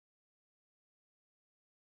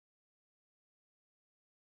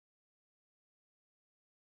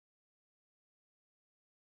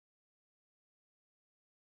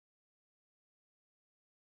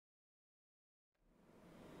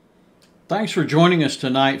Thanks for joining us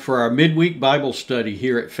tonight for our midweek Bible study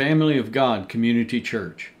here at Family of God Community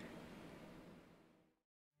Church.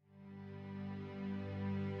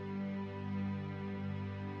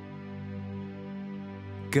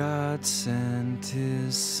 God sent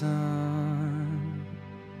His Son.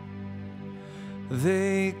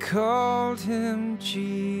 They called Him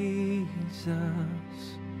Jesus.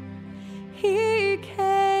 He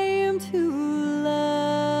came to love,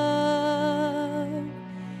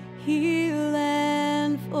 heal,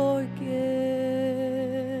 and forgive.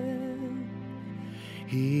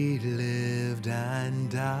 He lived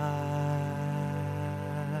and died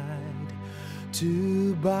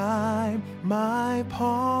to buy my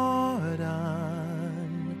pardon.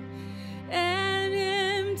 An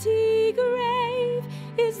empty grave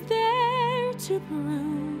is there to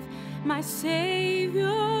prove my Savior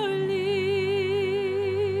lives.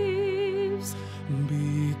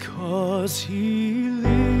 Because He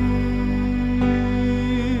lives,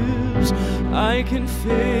 I can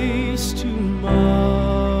face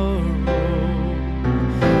tomorrow.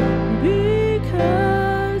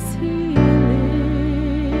 Because He lives,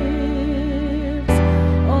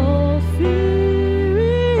 all fear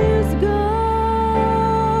is gone.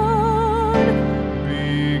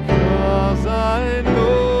 Because I know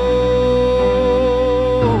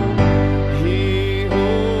He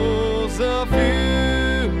holds the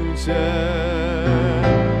future,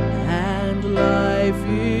 and life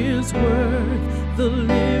is worth the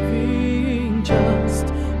living just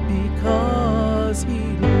because He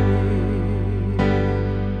lives.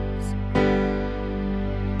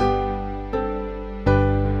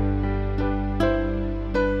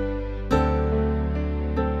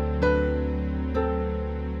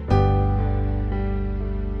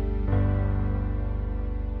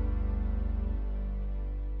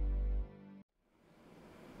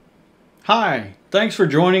 Hi, thanks for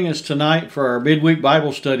joining us tonight for our midweek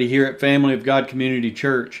Bible study here at Family of God Community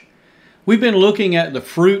Church. We've been looking at the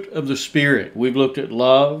fruit of the Spirit. We've looked at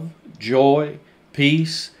love, joy,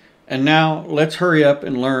 peace, and now let's hurry up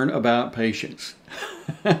and learn about patience.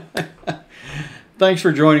 Thanks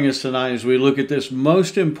for joining us tonight as we look at this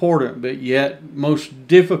most important but yet most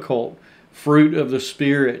difficult fruit of the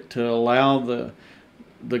Spirit to allow the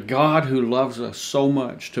God who loves us so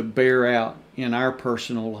much to bear out in our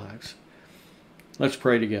personal lives. Let's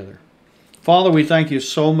pray together. Father, we thank you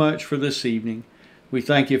so much for this evening. We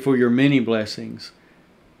thank you for your many blessings.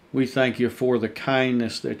 We thank you for the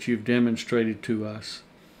kindness that you've demonstrated to us.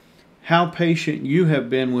 How patient you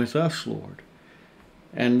have been with us, Lord.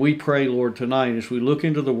 And we pray, Lord, tonight as we look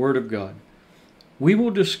into the Word of God, we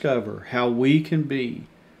will discover how we can be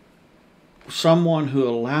someone who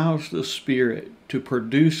allows the Spirit to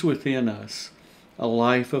produce within us a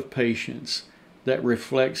life of patience that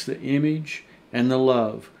reflects the image and the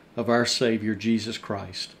love of our Savior, Jesus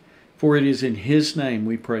Christ. For it is in His name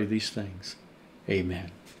we pray these things. Amen.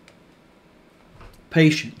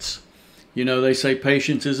 Patience. You know, they say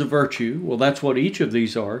patience is a virtue. Well, that's what each of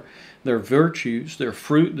these are. They're virtues. They're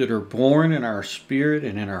fruit that are born in our spirit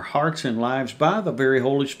and in our hearts and lives by the very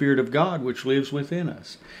Holy Spirit of God which lives within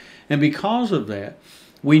us. And because of that,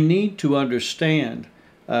 we need to understand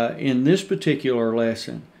in this particular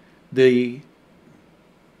lesson the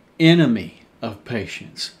enemy of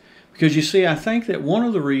patience. Because you see, I think that one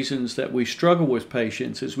of the reasons that we struggle with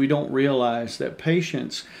patience is we don't realize that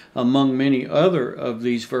patience, among many other of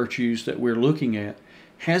these virtues that we're looking at,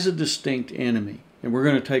 has a distinct enemy. And we're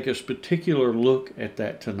going to take a particular look at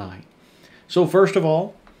that tonight. So first of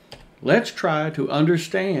all, let's try to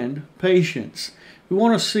understand patience. We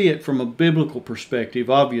want to see it from a biblical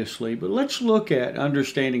perspective, obviously, but let's look at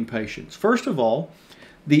understanding patience. First of all,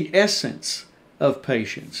 the essence of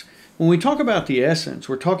patience. When we talk about the essence,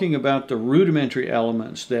 we're talking about the rudimentary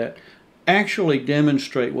elements that actually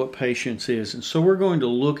demonstrate what patience is. And so we're going to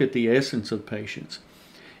look at the essence of patience.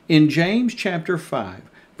 In James chapter 5,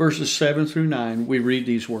 verses 7 through 9, we read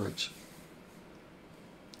these words.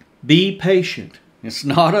 Be patient. It's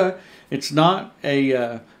not a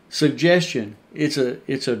suggestion. It's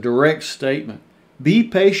a direct statement. Be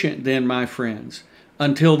patient then, my friends,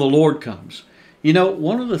 until the Lord comes. You know,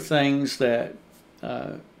 one of the things that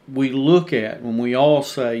we look at when we all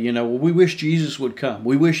say, you know, well, we wish Jesus would come.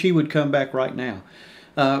 We wish He would come back right now.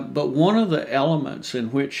 But one of the elements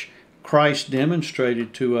in which Christ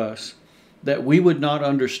demonstrated to us that we would not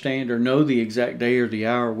understand or know the exact day or the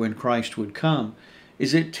hour when Christ would come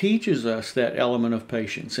is it teaches us that element of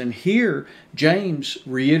patience. And here, James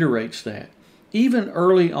reiterates that. Even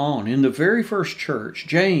early on, in the very first church,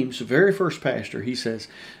 James, the very first pastor, he says,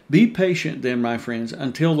 be patient then, my friends,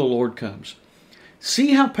 until the Lord comes.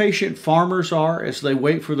 See how patient farmers are as they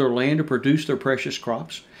wait for their land to produce their precious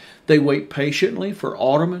crops. They wait patiently for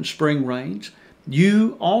autumn and spring rains.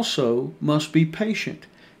 You also must be patient.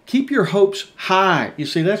 Keep your hopes high. You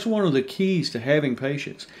see, that's one of the keys to having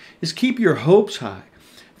patience, is keep your hopes high.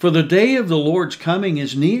 For the day of the Lord's coming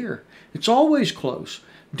is near. It's always close.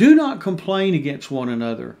 Do not complain against one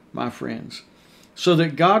another, my friends, so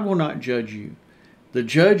that God will not judge you. The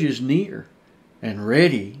judge is near and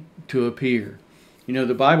ready to appear. You know,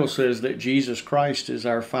 the Bible says that Jesus Christ is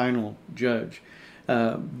our final judge.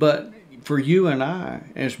 But for you and I,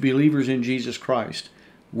 as believers in Jesus Christ,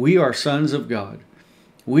 we are sons of God.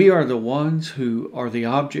 We are the ones who are the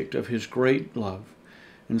object of His great love.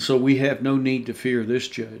 And so we have no need to fear this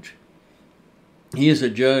judge. He is a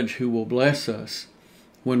judge who will bless us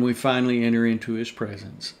when we finally enter into His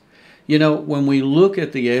presence. You know, when we look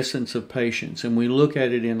at the essence of patience and we look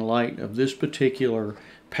at it in light of this particular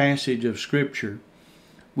passage of Scripture,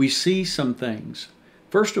 we see some things.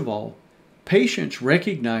 First of all, patience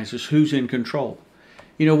recognizes who's in control.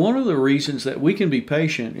 You know, one of the reasons that we can be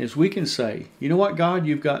patient is we can say, you know what, God,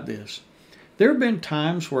 you've got this. There have been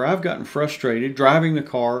times where I've gotten frustrated driving the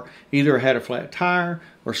car, either I had a flat tire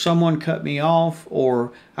or someone cut me off,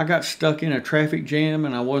 or I got stuck in a traffic jam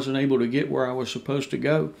and I wasn't able to get where I was supposed to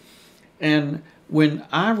go. And when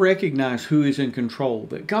I recognize who is in control,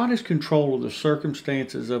 that God is in control of the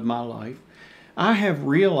circumstances of my life, I have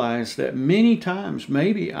realized that many times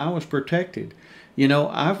maybe I was protected. You know,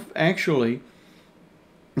 I've actually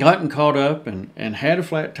gotten caught up and had a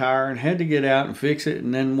flat tire and had to get out and fix it,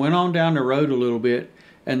 and then went on down the road a little bit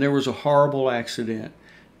and there was a horrible accident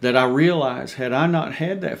that I realized had I not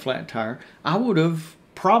had that flat tire, I would have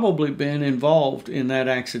probably been involved in that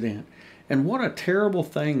accident. And what a terrible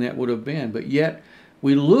thing that would have been. But yet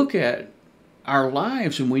we look at our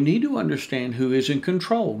lives and we need to understand who is in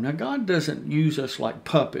control. Now, God doesn't use us like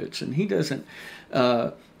puppets, and He doesn't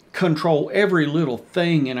control every little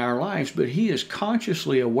thing in our lives, but He is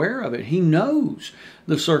consciously aware of it. He knows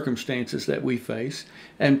the circumstances that we face,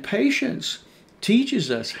 and patience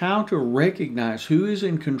teaches us how to recognize who is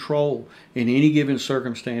in control in any given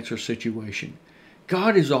circumstance or situation.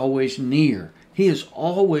 God is always near. He is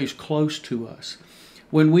always close to us.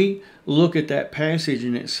 When we look at that passage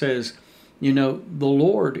and it says, you know, the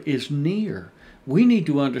Lord is near, we need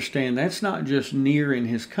to understand that's not just near in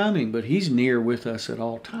His coming, but He's near with us at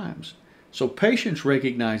all times. So patience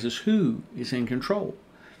recognizes who is in control.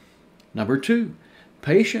 Number 2,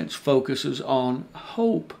 patience focuses on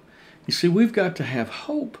hope. You see, we've got to have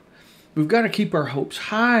hope. We've got to keep our hopes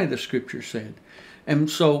high, the Scripture said. And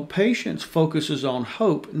so patience focuses on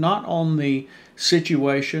hope, not on the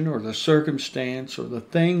situation or the circumstance or the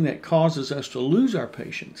thing that causes us to lose our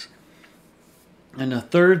patience. And the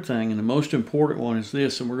third thing, and the most important one, is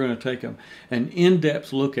this, and we're going to take an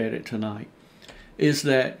in-depth look at it tonight, is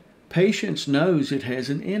that patience knows it has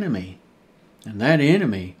an enemy, and that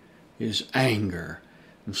enemy is anger.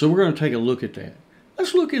 And so we're going to take a look at that.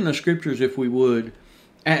 Let's look in the Scriptures, if we would,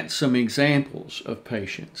 at some examples of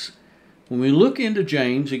patience. When we look into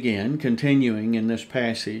James again, continuing in this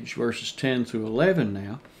passage, verses 10 through 11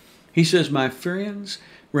 now, he says, "My friends,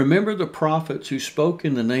 remember the prophets who spoke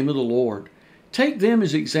in the name of the Lord. Take them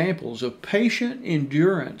as examples of patient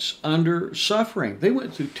endurance under suffering." They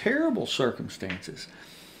went through terrible circumstances.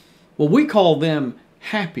 Well, we call them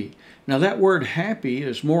happy. Now, that word happy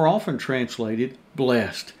is more often translated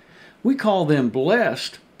blessed. We call them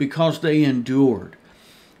blessed because they endured.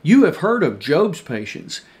 You have heard of Job's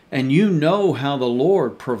patience, and you know how the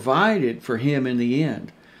Lord provided for him in the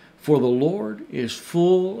end. For the Lord is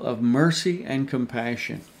full of mercy and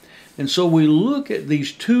compassion. And so we look at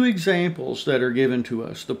these two examples that are given to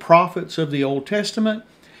us, the prophets of the Old Testament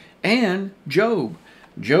and Job.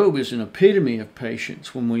 Job is an epitome of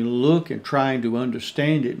patience when we look and trying to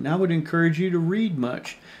understand it. And I would encourage you to read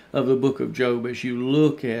much of the book of Job as you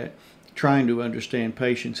look at trying to understand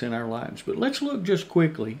patience in our lives. But let's look just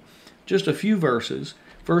quickly, just a few verses.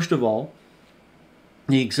 First of all,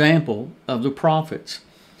 the example of the prophets.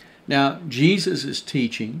 Now, Jesus is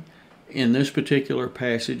teaching in this particular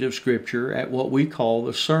passage of Scripture at what we call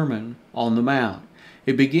the Sermon on the Mount.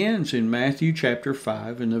 It begins in Matthew chapter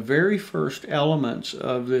 5, and the very first elements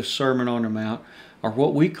of this Sermon on the Mount are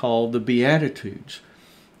what we call the Beatitudes.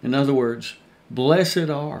 In other words, blessed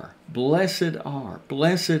are, blessed are,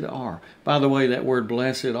 blessed are. By the way, that word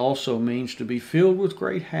blessed also means to be filled with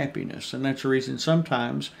great happiness, and that's the reason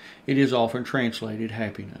sometimes it is often translated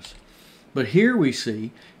happiness. But here we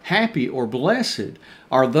see happy or blessed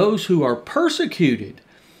are those who are persecuted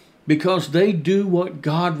because they do what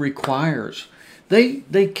God requires.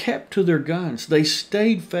 They kept to their guns. They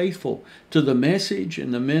stayed faithful to the message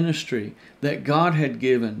and the ministry that God had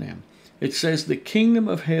given them. It says the kingdom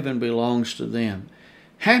of heaven belongs to them.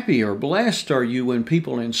 Happy or blessed are you when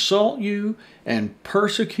people insult you and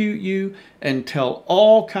persecute you and tell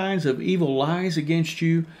all kinds of evil lies against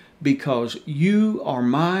you because you are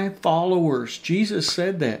my followers. Jesus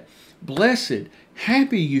said that. Blessed,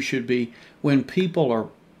 happy you should be when people are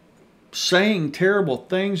saying terrible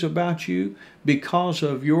things about you because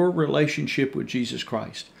of your relationship with Jesus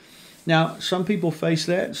Christ. Now, some people face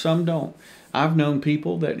that, some don't. I've known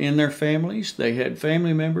people that in their families, they had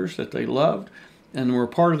family members that they loved and were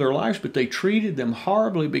part of their lives, but they treated them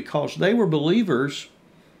horribly because they were believers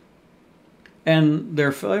and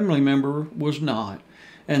their family member was not.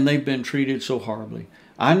 And they've been treated so horribly.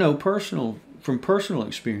 I know from personal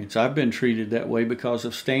experience, I've been treated that way because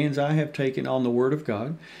of stands I have taken on the Word of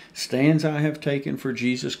God, stands I have taken for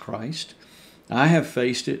Jesus Christ. I have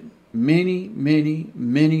faced it many, many,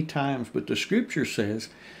 many times, but the Scripture says,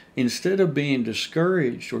 instead of being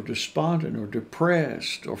discouraged or despondent or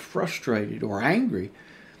depressed or frustrated or angry,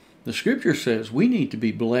 the Scripture says we need to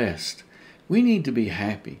be blessed. We need to be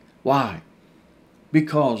happy. Why?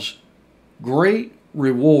 Because great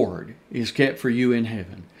reward is kept for you in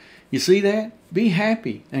heaven. You see that? Be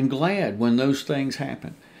happy and glad when those things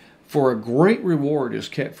happen. For a great reward is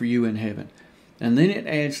kept for you in heaven. And then it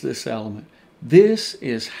adds this element. This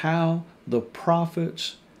is how the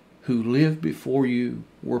prophets who lived before you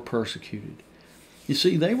were persecuted. You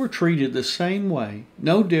see, they were treated the same way,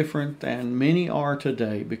 no different than many are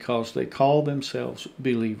today because they call themselves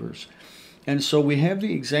believers. And so we have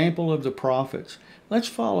the example of the prophets. Let's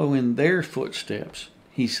follow in their footsteps,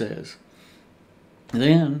 he says.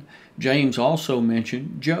 Then James also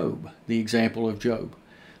mentioned Job, the example of Job.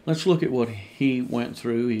 Let's look at what he went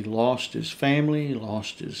through. He lost his family, he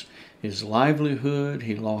lost his livelihood,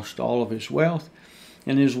 he lost all of his wealth,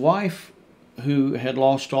 and his wife, who had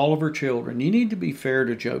lost all of her children. You need to be fair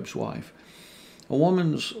to Job's wife. A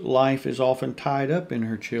woman's life is often tied up in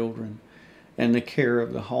her children and the care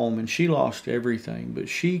of the home, and she lost everything. But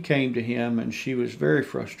she came to him and she was very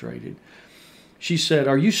frustrated. She said,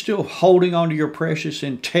 "Are you still holding on to your precious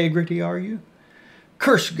integrity, are you?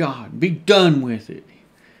 Curse God, be done with it."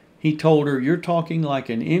 He told her, "You're talking like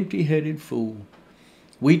an empty-headed fool.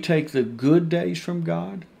 We take the good days from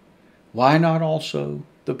God. Why not also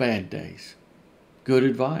the bad days?" Good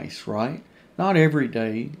advice, right? Not every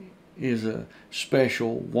day is a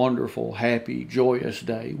special, wonderful, happy, joyous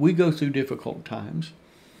day. We go through difficult times.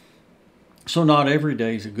 So not every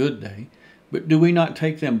day is a good day. But do we not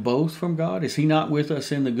take them both from God? Is He not with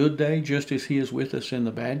us in the good day just as He is with us in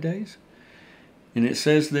the bad days? And it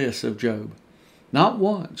says this of Job. Not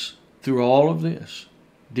once through all of this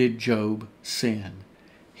did Job sin.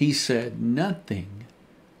 He said nothing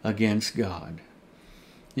against God.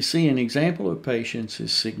 You see, an example of patience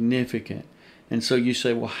is significant. And so you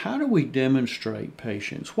say, well, how do we demonstrate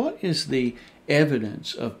patience? What is the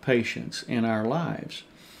evidence of patience in our lives?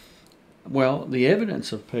 Well, the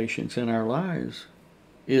evidence of patience in our lives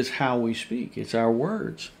is how we speak. It's our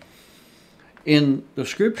words. In the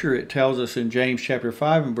Scripture, it tells us in James chapter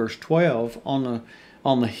 5 and verse 12,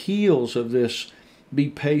 on the heels of this, be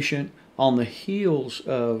patient, on the heels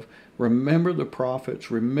of remember the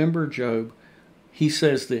prophets, remember Job, he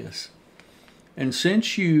says this, and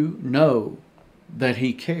since you know that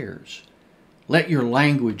He cares, let your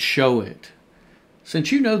language show it.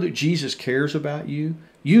 Since you know that Jesus cares about you,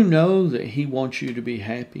 you know that He wants you to be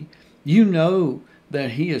happy. You know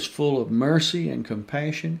that He is full of mercy and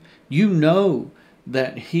compassion. You know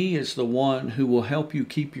that He is the one who will help you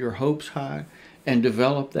keep your hopes high and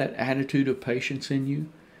develop that attitude of patience in you.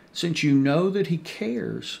 Since you know that He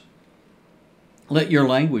cares, let your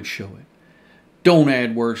language show it. Don't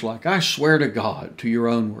add words like, I swear to God, to your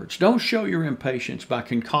own words. Don't show your impatience by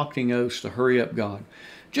concocting oaths to hurry up God.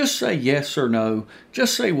 Just say yes or no.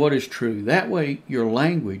 Just say what is true. That way your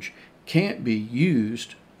language can't be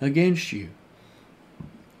used against you.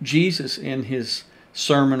 Jesus, in His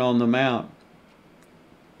Sermon on the Mount,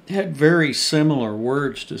 had very similar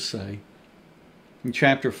words to say. In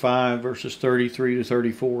chapter 5, verses 33 to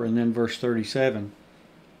 34, and then verse 37,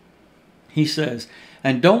 He says,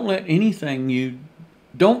 and don't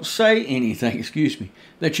say anything,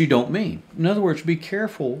 that you don't mean. In other words, be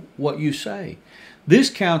careful what you say. This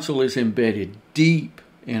counsel is embedded deep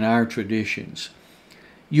in our traditions.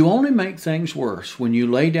 You only make things worse when you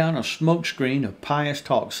lay down a smokescreen of pious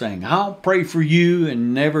talk saying, I'll pray for you,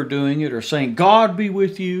 and never doing it, or saying, God be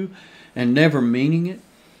with you, and never meaning it.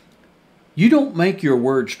 You don't make your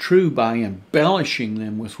words true by embellishing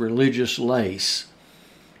them with religious lace.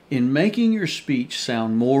 In making your speech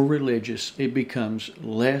sound more religious, it becomes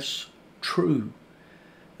less true.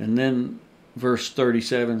 And then verse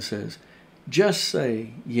 37 says, just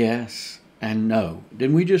say yes and no.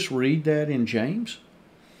 Didn't we just read that in James?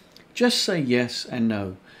 Just say yes and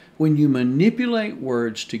no. When you manipulate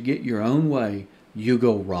words to get your own way, you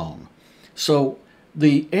go wrong. So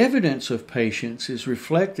the evidence of patience is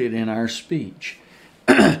reflected in our speech.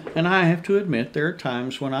 And I have to admit, there are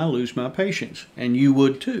times when I lose my patience, and you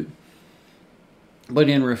would too. But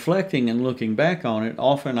in reflecting and looking back on it,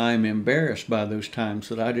 often I am embarrassed by those times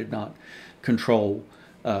that I did not control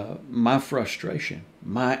my frustration,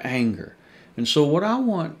 my anger. And so what I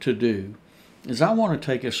want to do is I want to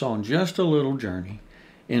take us on just a little journey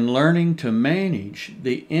in learning to manage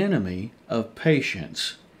the enemy of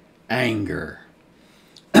patience, anger.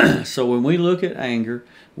 So when we look at anger,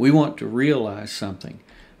 we want to realize something.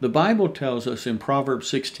 The Bible tells us in Proverbs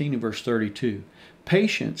 16 verse 32,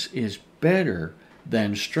 patience is better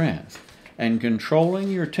than strength, and controlling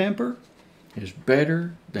your temper is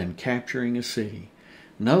better than capturing a city.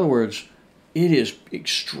 In other words, it is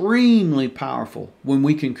extremely powerful when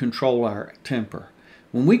we can control our temper,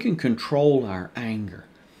 when we can control our anger.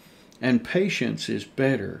 And patience is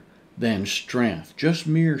better than strength. Just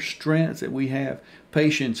mere strength that we have,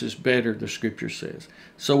 patience is better, the Scripture says.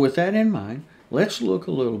 So with that in mind, let's look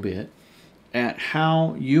a little bit at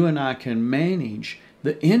how you and I can manage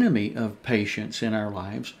the enemy of patience in our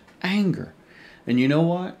lives, anger. And you know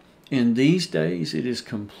what? In these days, it is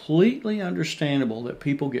completely understandable that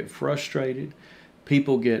people get frustrated,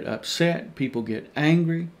 people get upset, people get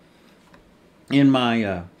angry. In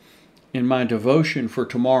my devotion for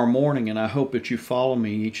tomorrow morning, and I hope that you follow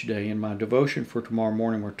me each day, in my devotion for tomorrow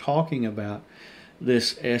morning, we're talking about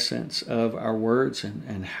this essence of our words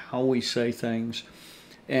and how we say things.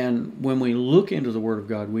 And when we look into the Word of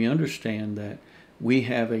God, we understand that we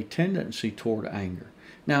have a tendency toward anger.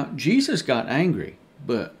 Now, Jesus got angry,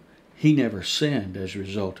 but he never sinned as a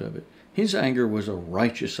result of it. His anger was a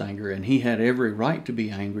righteous anger, and he had every right to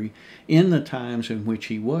be angry in the times in which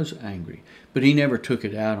he was angry. But he never took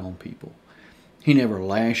it out on people. He never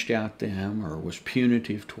lashed out them or was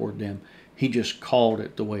punitive toward them. He just called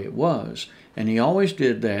it the way it was. And he always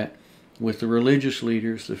did that with the religious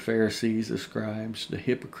leaders, the Pharisees, the scribes, the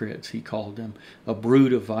hypocrites. He called them a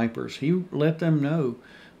brood of vipers. He let them know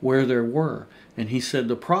where they were. And he said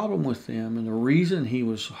the problem with them, and the reason he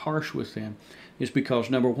was harsh with them, is because,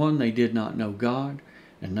 number one, they did not know God,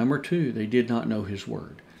 and number two, they did not know His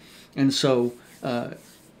Word. And so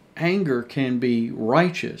anger can be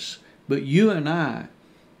righteous, but you and I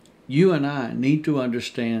need to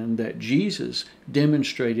understand that Jesus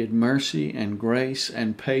demonstrated mercy and grace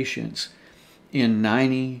and patience in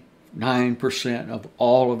 99% of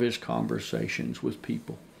all of His conversations with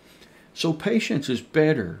people. So patience is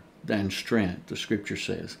better than strength, the Scripture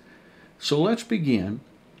says. So let's begin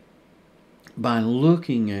by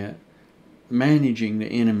looking at managing the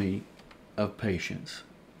enemy of patience,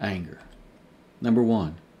 anger. Number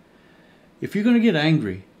one, if you're going to get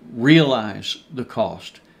angry, realize the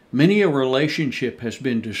cost. Many a relationship has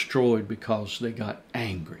been destroyed because they got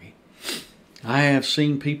angry. I have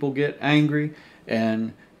seen people get angry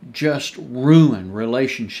and just ruin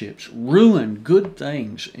relationships, ruin good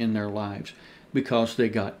things in their lives because they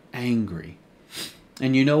got angry.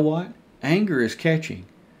 And you know what? Anger is catching.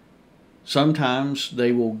 Sometimes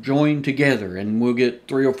they will join together and we'll get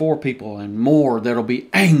 3 or 4 people and more that'll be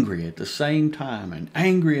angry at the same time and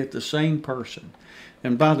angry at the same person.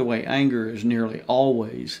 And by the way, anger is nearly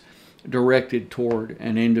always directed toward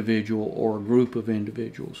an individual or a group of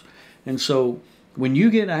individuals. And so when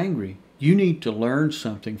you get angry, you need to learn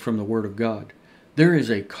something from the Word of God. There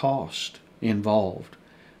is a cost involved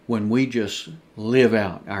when we just live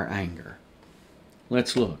out our anger.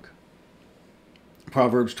 Let's look.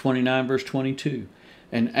 Proverbs 29 verse 22.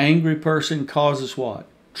 An angry person causes what?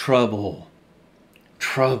 Trouble.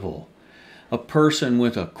 Trouble. A person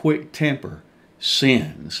with a quick temper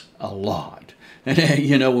sins a lot. And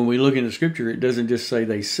you know, when we look in the Scripture, it doesn't just say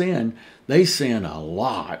they sin a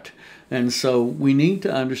lot. And so we need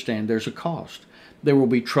to understand there's a cost. There will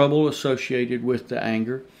be trouble associated with the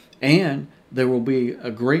anger, and there will be a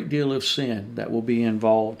great deal of sin that will be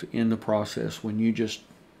involved in the process when you just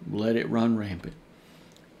let it run rampant.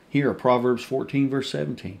 Here, Proverbs 14 verse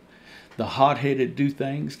 17. The hot-headed do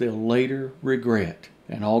things they'll later regret.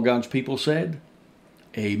 And all God's people said,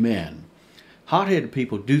 Amen. Hot-headed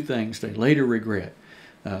people do things they later regret.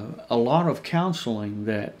 A lot of counseling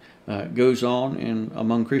that goes on in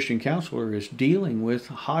among Christian counselors is dealing with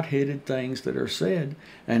hot-headed things that are said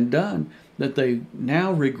and done that they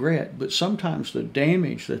now regret, but sometimes the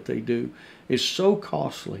damage that they do is so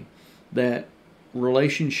costly that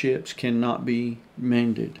relationships cannot be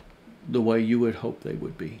mended the way you would hope they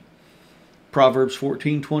would be. Proverbs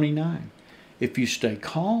 14:29. If you stay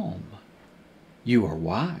calm, you are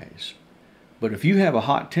wise. But if you have a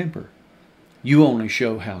hot temper, you only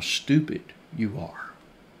show how stupid you are.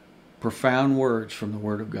 Profound words from the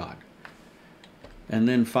Word of God. And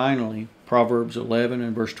then finally, Proverbs 11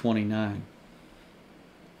 and verse 29.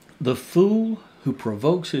 The fool who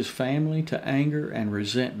provokes his family to anger and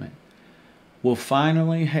resentment will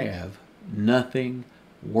finally have nothing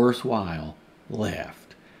worthwhile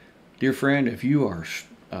left. Dear friend, if you are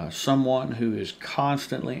someone who is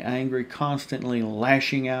constantly angry, constantly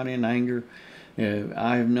lashing out in anger,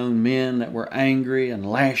 I have known men that were angry and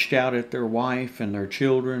lashed out at their wife and their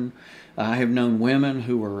children. I have known women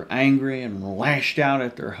who were angry and lashed out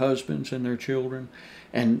at their husbands and their children.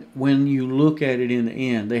 And when you look at it in the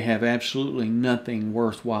end, they have absolutely nothing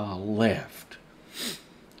worthwhile left.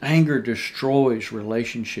 Anger destroys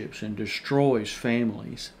relationships and destroys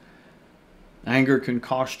families. Anger can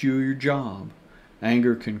cost you your job.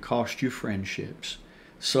 Anger can cost you friendships.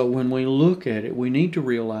 So when we look at it, we need to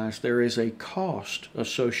realize there is a cost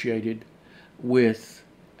associated with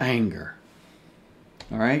anger.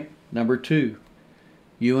 All right? Number 2,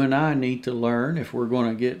 you and I need to learn, if we're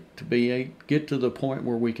going to get to the point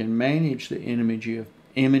where we can manage the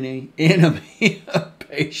enemy of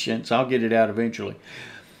patience. I'll get it out eventually.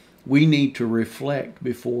 We need to reflect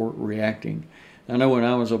before reacting. I know when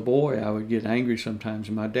I was a boy, I would get angry sometimes,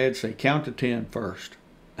 and my dad would say, count to 10 first.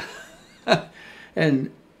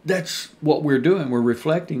 And that's what we're doing. We're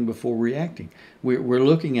reflecting before reacting. We're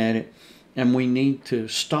looking at it, and we need to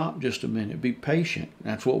stop just a minute. Be patient.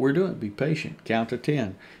 That's what we're doing. Be patient. Count to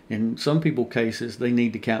 10. In some people's cases, they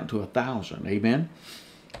need to count to 1,000. Amen?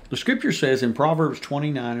 The scripture says in Proverbs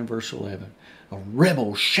 29 and verse 11, a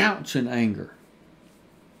rebel shouts in anger.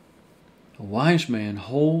 A wise man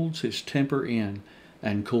holds his temper in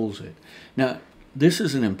and cools it. Now, this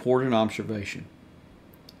is an important observation.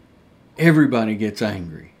 Everybody gets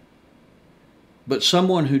angry. But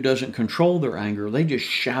someone who doesn't control their anger, they just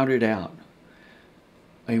shout it out.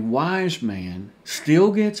 A wise man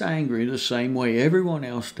still gets angry the same way everyone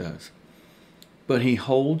else does. But he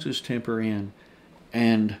holds his temper in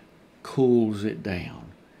and cools it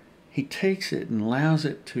down. He takes it and allows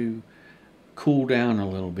it to cool down a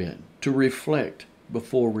little bit, to reflect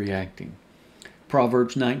before reacting.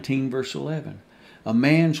 Proverbs 19 verse 11. A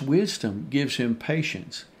man's wisdom gives him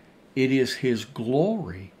patience. It is his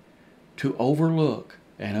glory to overlook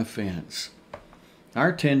an offense.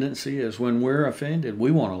 Our tendency is when we're offended,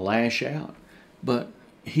 we want to lash out. But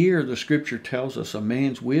here the scripture tells us a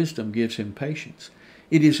man's wisdom gives him patience.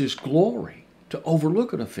 It is his glory to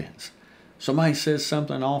overlook an offense. Somebody says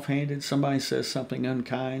something offhanded, somebody says something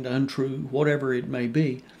unkind, untrue, whatever it may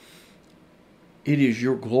be. It is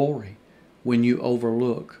your glory when you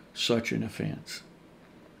overlook such an offense.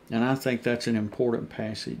 And I think that's an important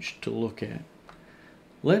passage to look at.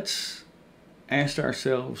 Let's ask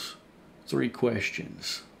ourselves 3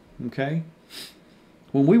 questions, okay?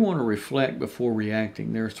 When we want to reflect before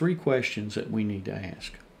reacting, there are 3 questions that we need to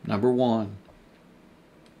ask. Number 1,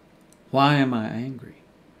 why am I angry?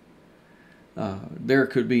 There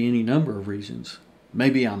could be any number of reasons.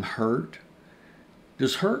 Maybe I'm hurt.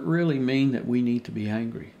 Does hurt really mean that we need to be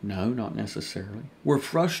angry? No, not necessarily. We're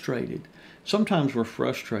frustrated. Sometimes we're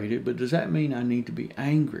frustrated, but does that mean I need to be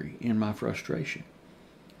angry in my frustration?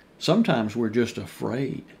 Sometimes we're just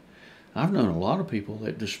afraid. I've known a lot of people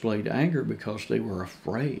that displayed anger because they were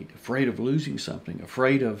afraid of losing something,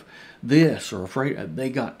 afraid of this, or they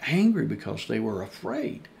got angry because they were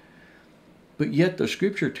afraid. But yet the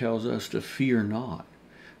scripture tells us to fear not.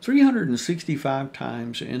 365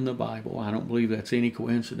 times in the Bible, I don't believe that's any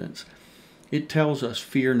coincidence, it tells us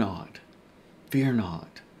fear not. Fear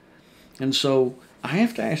not. And so I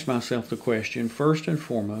have to ask myself the question, first and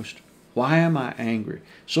foremost, why am I angry?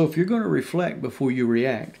 So if you're going to reflect before you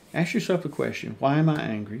react, ask yourself the question, why am I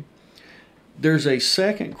angry? There's a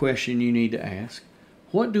second question you need to ask.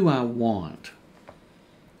 What do I want?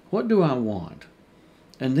 What do I want?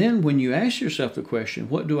 And then when you ask yourself the question,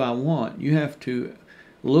 what do I want? You have to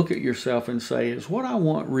look at yourself and say, is what I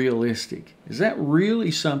want realistic? Is that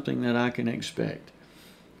really something that I can expect?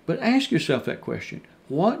 But ask yourself that question.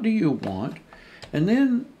 What do you want? And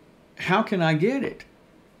then how can I get it?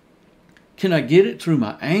 Can I get it through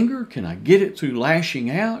my anger? Can I get it through lashing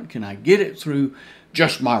out? Can I get it through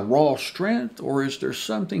just my raw strength? Or is there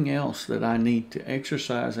something else that I need to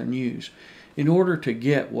exercise and use in order to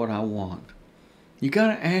get what I want? You got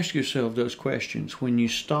to ask yourself those questions when you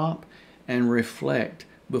stop and reflect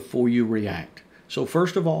before you react. So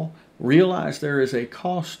first of all, realize there is a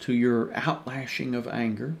cost to your outlashing of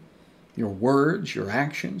anger, your words, your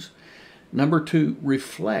actions. Number two,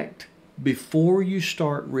 reflect before you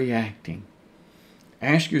start reacting.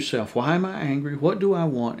 Ask yourself, why am I angry? What do I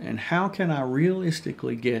want? And how can I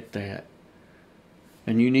realistically get that?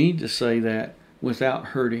 And you need to say that without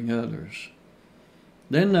hurting others.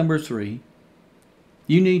 Then number three,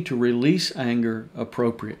 you need to release anger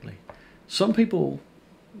appropriately. Some people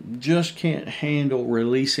just can't handle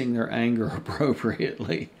releasing their anger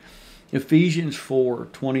appropriately. Ephesians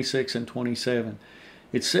 4:26 and 27.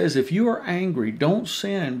 It says, if you are angry, don't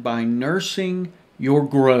sin by nursing your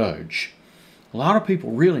grudge. A lot of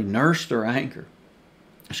people really nurse their anger.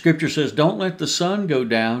 Scripture says, don't let the sun go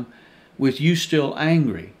down with you still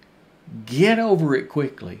angry. Get over it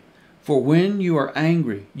quickly. For when you are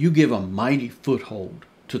angry, you give a mighty foothold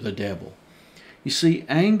to the devil. You see,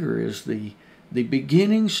 anger is the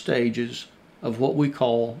beginning stages of what we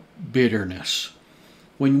call bitterness.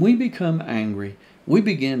 When we become angry, we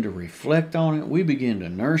begin to reflect on it. We begin to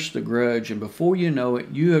nurse the grudge. And before you know it,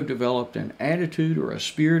 you have developed an attitude or a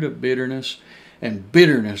spirit of bitterness. And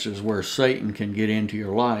bitterness is where Satan can get into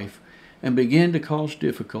your life and begin to cause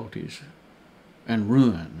difficulties and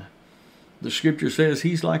ruin. The scripture says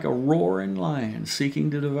he's like a roaring lion seeking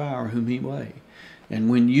to devour whom he may. And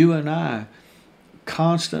when you and I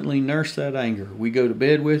constantly nurse that anger, we go to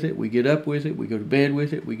bed with it, we get up with it, we go to bed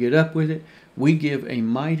with it, we get up with it, we give a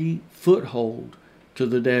mighty foothold to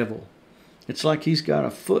the devil. It's like he's got a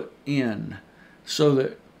foot in so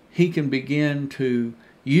that he can begin to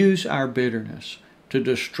use our bitterness to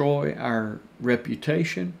destroy our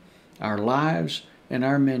reputation, our lives, and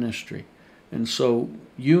our ministry. And so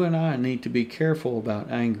you and I need to be careful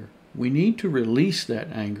about anger. We need to release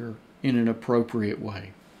that anger in an appropriate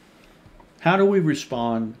way. How do we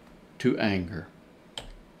respond to anger?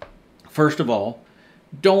 First of all,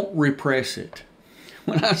 don't repress it.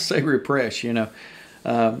 When I say repress,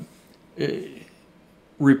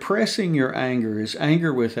 repressing your anger is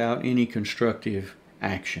anger without any constructive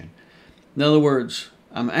action. In other words,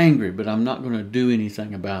 I'm angry, but I'm not going to do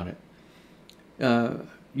anything about it.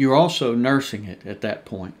 You're also nursing it at that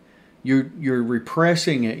point. You're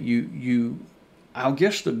repressing it. I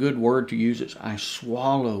guess the good word to use is I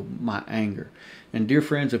swallow my anger. And dear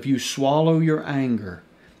friends, if you swallow your anger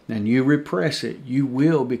and you repress it, you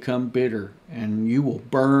will become bitter and you will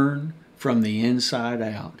burn from the inside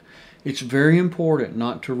out. It's very important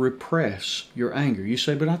not to repress your anger. You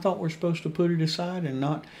say, but I thought we're supposed to put it aside and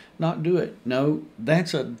not do it. No,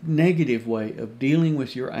 that's a negative way of dealing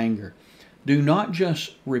with your anger. Do not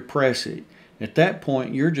just repress it. At that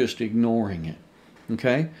point, you're just ignoring it.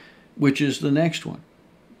 Okay? Which is the next one.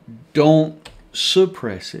 Don't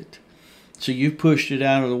suppress it. So you've pushed it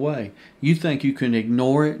out of the way. You think you can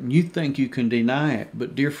ignore it and you think you can deny it.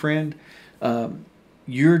 But dear friend,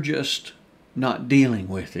 you're just not dealing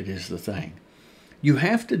with it is the thing. You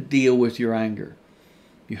have to deal with your anger.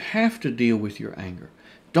 You have to deal with your anger.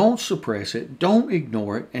 Don't suppress it. Don't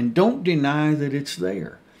ignore it. And don't deny that it's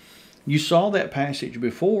there. You saw that passage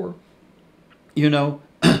before.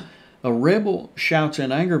 A rebel shouts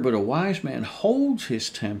in anger, but a wise man holds his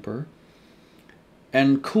temper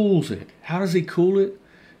and cools it. How does he cool it?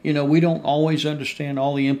 We don't always understand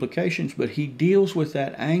all the implications, but he deals with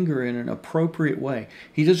that anger in an appropriate way.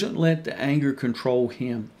 He doesn't let the anger control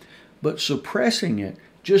him. But suppressing it,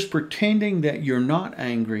 just pretending that you're not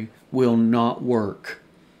angry, will not work.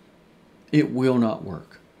 It will not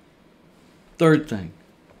work. Third thing,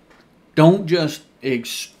 don't just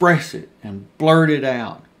express it and blurt it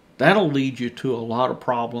out. That'll lead you to a lot of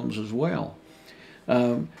problems as well.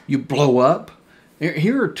 You blow up.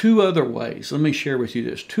 Here are two other ways. Let me share with you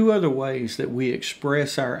this. Two other ways that we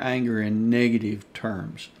express our anger in negative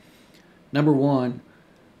terms. Number one,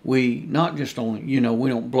 we not just only, we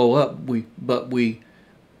don't blow up, but we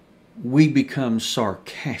become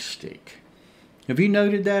sarcastic. Have you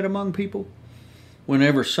noted that among people?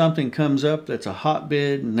 Whenever something comes up that's a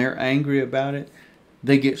hotbed and they're angry about it,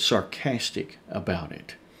 they get sarcastic about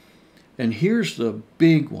it. And here's the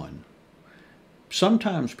big one.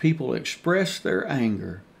 Sometimes people express their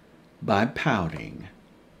anger by pouting.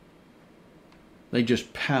 They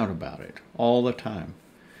just pout about it all the time.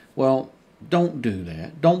 Well, don't do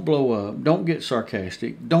that. Don't blow up. Don't get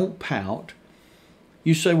sarcastic. Don't pout.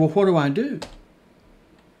 You say, well, what do?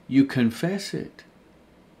 You confess it.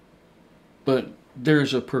 But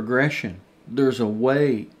there's a progression. There's a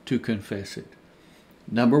way to confess it.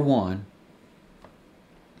 Number one,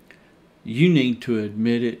 you need to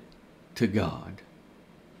admit it to God.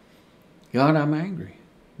 God, I'm angry.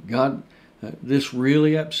 God, this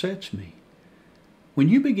really upsets me. When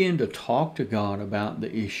you begin to talk to God about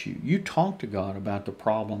the issue, you talk to God about the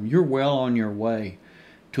problem, you're well on your way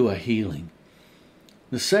to a healing.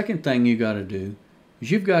 The second thing you got to do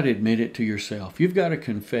is you've got to admit it to yourself. You've got to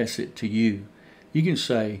confess it to you. You can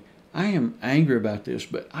say, I am angry about this,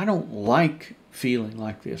 but I don't like feeling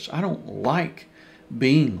like this. I don't like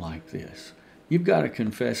being like this. You've got to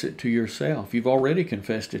confess it to yourself. You've already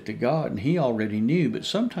confessed it to God, and He already knew, but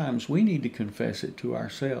sometimes we need to confess it to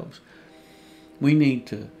ourselves. We need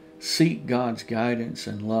to seek God's guidance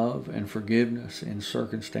and love and forgiveness in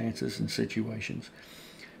circumstances and situations.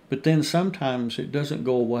 But then sometimes it doesn't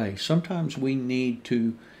go away. Sometimes we need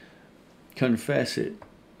to confess it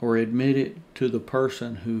or admit it to the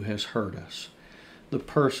person who has hurt us, the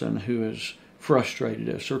person who has frustrated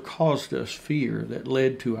us or caused us fear that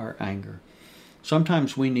led to our anger.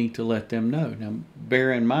 Sometimes we need to let them know. Now,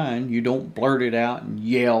 bear in mind, you don't blurt it out and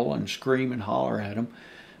yell and scream and holler at them,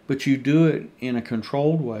 but you do it in a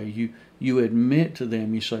controlled way. You admit to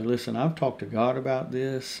them, you say, listen, I've talked to God about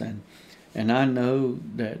this, and I know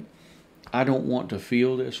that I don't want to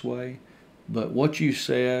feel this way, but what you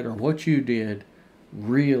said or what you did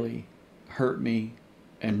really hurt me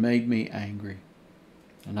and made me angry.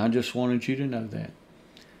 And I just wanted you to know that.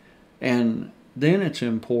 And then it's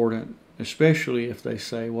important, especially if they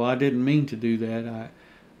say, well, I didn't mean to do that.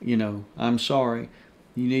 I'm sorry.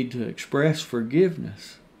 You need to express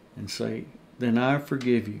forgiveness and say, then I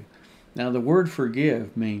forgive you. Now, the word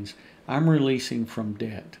forgive means I'm releasing from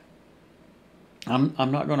debt. I'm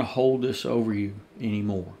not going to hold this over you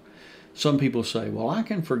anymore. Some people say, well, I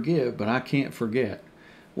can forgive, but I can't forget.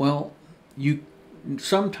 Well,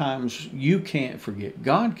 sometimes you can't forget.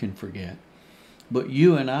 God can forget. But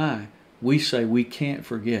you and I, we say we can't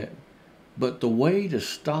forget. But the way to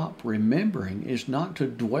stop remembering is not to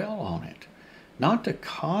dwell on it, not to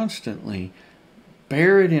constantly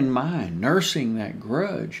bear it in mind, nursing that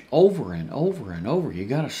grudge over and over and over. You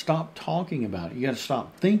got to stop talking about it. You got to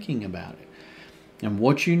stop thinking about it. And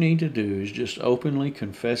what you need to do is just openly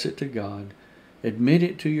confess it to God, admit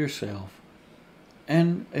it to yourself,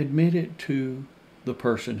 and admit it to the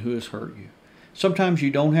person who has hurt you. Sometimes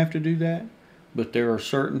you don't have to do that, but there are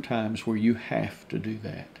certain times where you have to do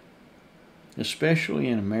that. Especially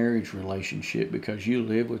in a marriage relationship, because you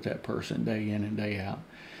live with that person day in and day out.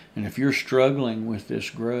 And if you're struggling with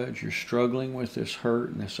this grudge, you're struggling with this hurt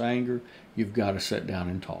and this anger, you've got to sit down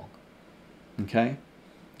and talk. Okay?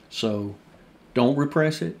 So don't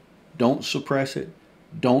repress it. Don't suppress it.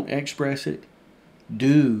 Don't express it.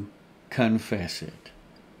 Do confess it.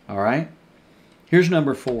 All right? Here's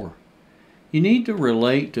number 4. You need to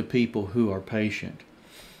relate to people who are patient.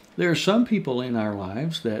 There are some people in our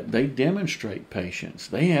lives that they demonstrate patience.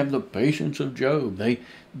 They have the patience of Job.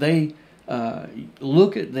 They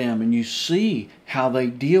look at them and you see how they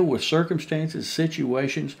deal with circumstances,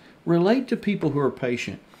 situations. Relate to people who are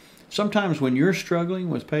patient. Sometimes when you're struggling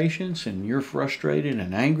with patience and you're frustrated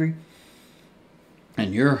and angry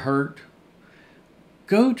and you're hurt,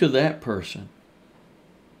 go to that person.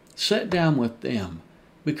 Sit down with them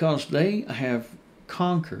because they have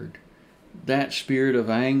conquered that spirit of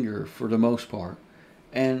anger for the most part.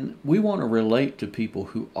 And we want to relate to people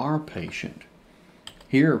who are patient.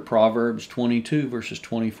 Here, Proverbs 22, verses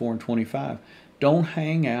 24 and 25. Don't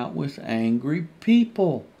hang out with angry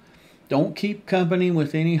people. Don't keep company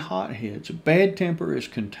with any hotheads. Bad temper is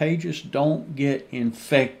contagious. Don't get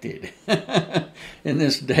infected. In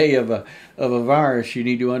this day of a virus, you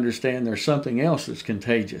need to understand there's something else that's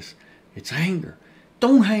contagious. It's anger.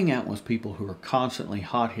 Don't hang out with people who are constantly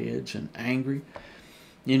hotheads and angry.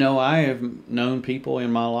 You know, I have known people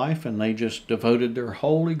in my life and they just devoted their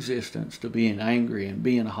whole existence to being angry and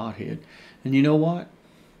being a hothead. And you know what?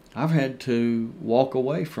 I've had to walk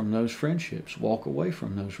away from those friendships, walk away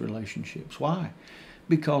from those relationships. Why?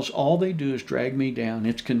 Because all they do is drag me down.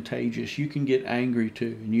 It's contagious. You can get angry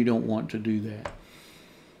too, and you don't want to do that.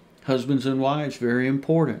 Husbands and wives, very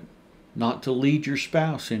important not to lead your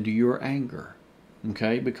spouse into your anger.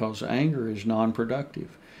 Okay, because anger is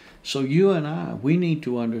non-productive. So you and I, we need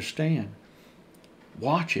to understand.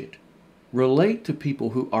 Watch it. Relate to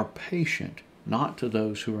people who are patient, not to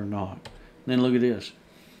those who are not. Then look at this.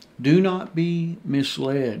 Do not be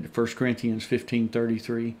misled. 1 Corinthians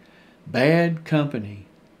 15:33. Bad company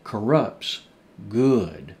corrupts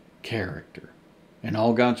good character. And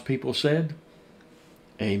all God's people said,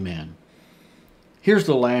 amen. Here's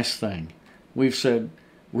the last thing. We've said,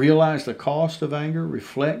 Realize the cost of anger.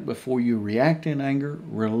 Reflect before you react in anger.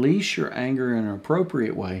 Release your anger in an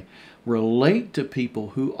appropriate way. Relate to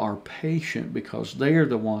people who are patient, because they are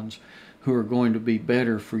the ones who are going to be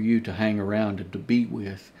better for you to hang around and to be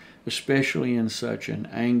with, especially in such an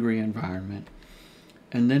angry environment.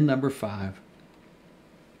 And then number 5,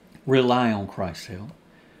 rely on Christ's help.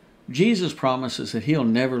 Jesus promises that He'll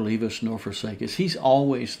never leave us nor forsake us. He's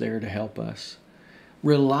always there to help us.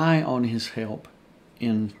 Rely on His help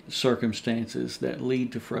in circumstances that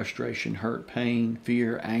lead to frustration, hurt, pain,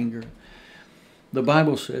 fear, anger. The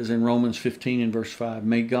Bible says in Romans 15 and verse 5,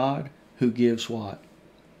 may God who gives what?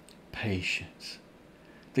 Patience.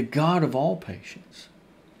 The God of all patience.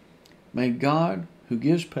 May God who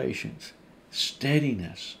gives patience,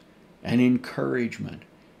 steadiness, and encouragement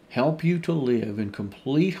help you to live in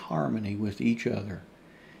complete harmony with each other,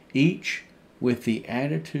 each with the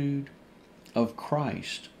attitude of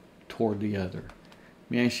Christ toward the other.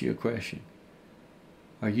 Let me ask you a question.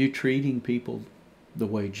 Are you treating people the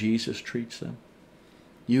way Jesus treats them?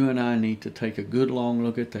 You and I need to take a good long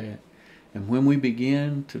look at that. And when we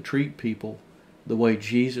begin to treat people the way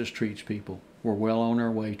Jesus treats people, we're well on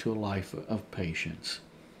our way to a life of patience.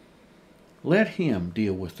 Let Him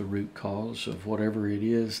deal with the root cause of whatever it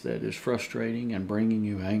is that is frustrating and bringing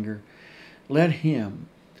you anger. Let Him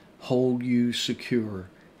hold you secure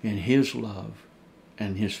in His love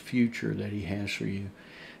and His future that He has for you.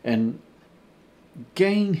 And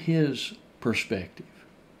gain His perspective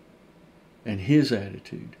and His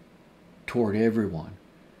attitude toward everyone.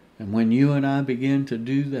 And when you and I begin to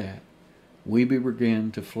do that, we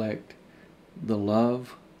begin to reflect the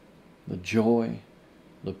love, the joy,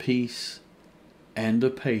 the peace, and the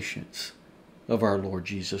patience of our Lord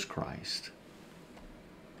Jesus Christ.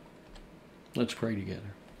 Let's pray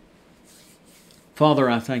together. Father,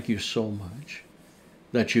 I thank you so much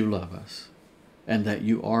that you love us and that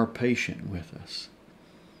you are patient with us.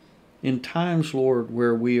 In times, Lord,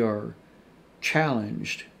 where we are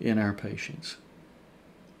challenged in our patience,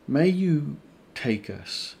 may you take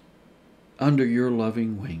us under your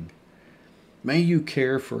loving wing. May you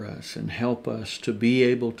care for us and help us to be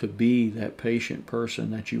able to be that patient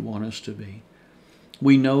person that you want us to be.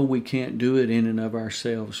 We know we can't do it in and of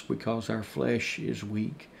ourselves because our flesh is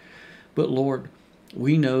weak. But Lord,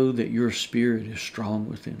 we know that your Spirit is strong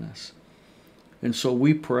within us. And so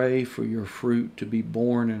we pray for your fruit to be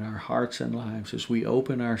born in our hearts and lives as we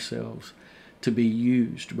open ourselves to be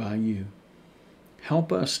used by you.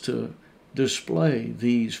 Help us to display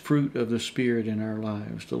these fruit of the Spirit in our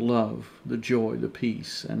lives, the love, the joy, the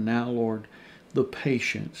peace, and now, Lord, the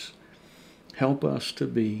patience. Help us to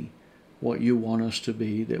be what you want us to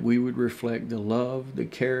be, that we would reflect the love, the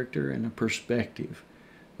character, and the perspective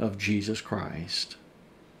of Jesus Christ.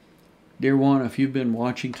 Dear one, if you've been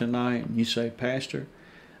watching tonight and you say, Pastor,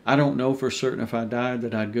 I don't know for certain if I died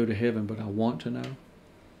that I'd go to heaven, but I want to know.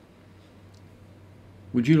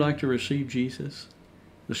 Would you like to receive Jesus?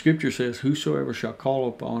 The Scripture says, whosoever shall call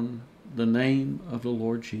upon the name of the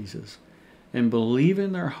Lord Jesus and believe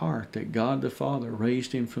in their heart that God the Father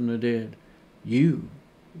raised him from the dead, you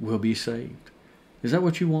will be saved. Is that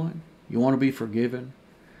what you want? You want to be forgiven?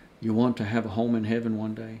 You want to have a home in heaven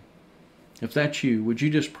one day? If that's you, would you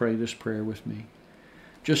just pray this prayer with me?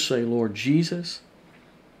 Just say, Lord Jesus,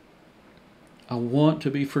 I want to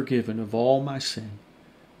be forgiven of all my sin,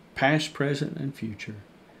 past, present, and future.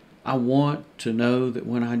 I want to know that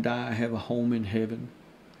when I die, I have a home in heaven.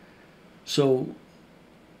 So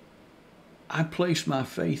I place my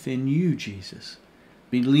faith in you, Jesus,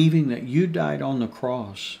 believing that you died on the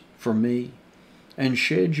cross for me and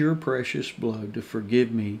shed your precious blood to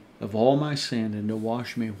forgive me of all my sin and to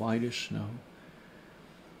wash me white as snow.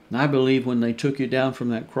 And I believe when they took you down from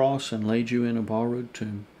that cross and laid you in a borrowed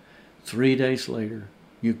tomb, 3 days later,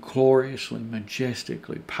 you gloriously,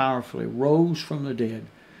 majestically, powerfully rose from the dead.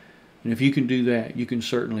 And if you can do that, you can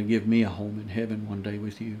certainly give me a home in heaven one day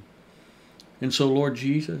with you. And so, Lord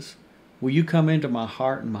Jesus, will you come into my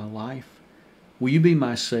heart and my life? Will you be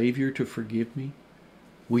my Savior to forgive me?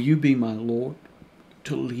 Will you be my Lord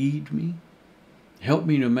to lead me? Help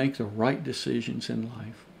me to make the right decisions in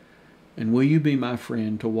life. And will you be my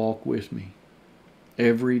friend to walk with me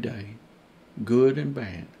every day, good and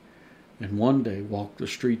bad, and one day walk the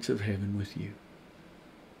streets of heaven with you?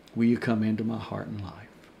 Will you come into my heart and life?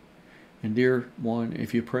 And dear one,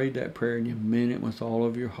 if you prayed that prayer and you meant it with all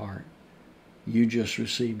of your heart, you just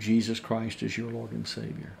received Jesus Christ as your Lord and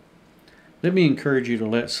Savior. Let me encourage you to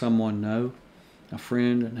let someone know, a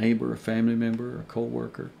friend, a neighbor, a family member, a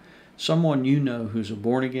co-worker, someone you know who's a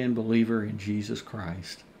born-again believer in Jesus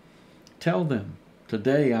Christ. Tell them,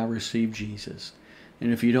 today I received Jesus.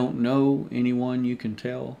 And if you don't know anyone you can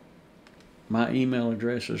tell, my email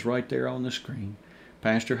address is right there on the screen,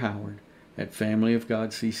 Pastor Howard at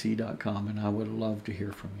familyofgodcc.com, and I would love to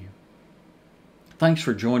hear from you. Thanks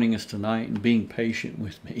for joining us tonight and being patient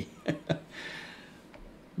with me.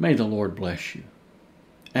 May the Lord bless you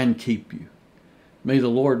and keep you. May the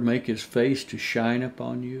Lord make his face to shine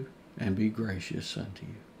upon you and be gracious unto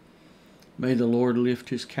you. May the Lord lift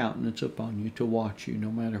his countenance upon you to watch you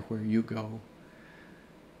no matter where you go.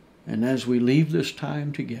 And as we leave this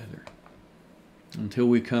time together, until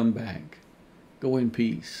we come back, go in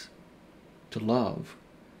peace to love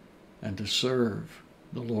and to serve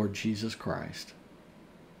the Lord Jesus Christ.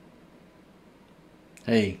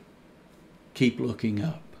 Hey, keep looking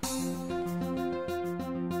up.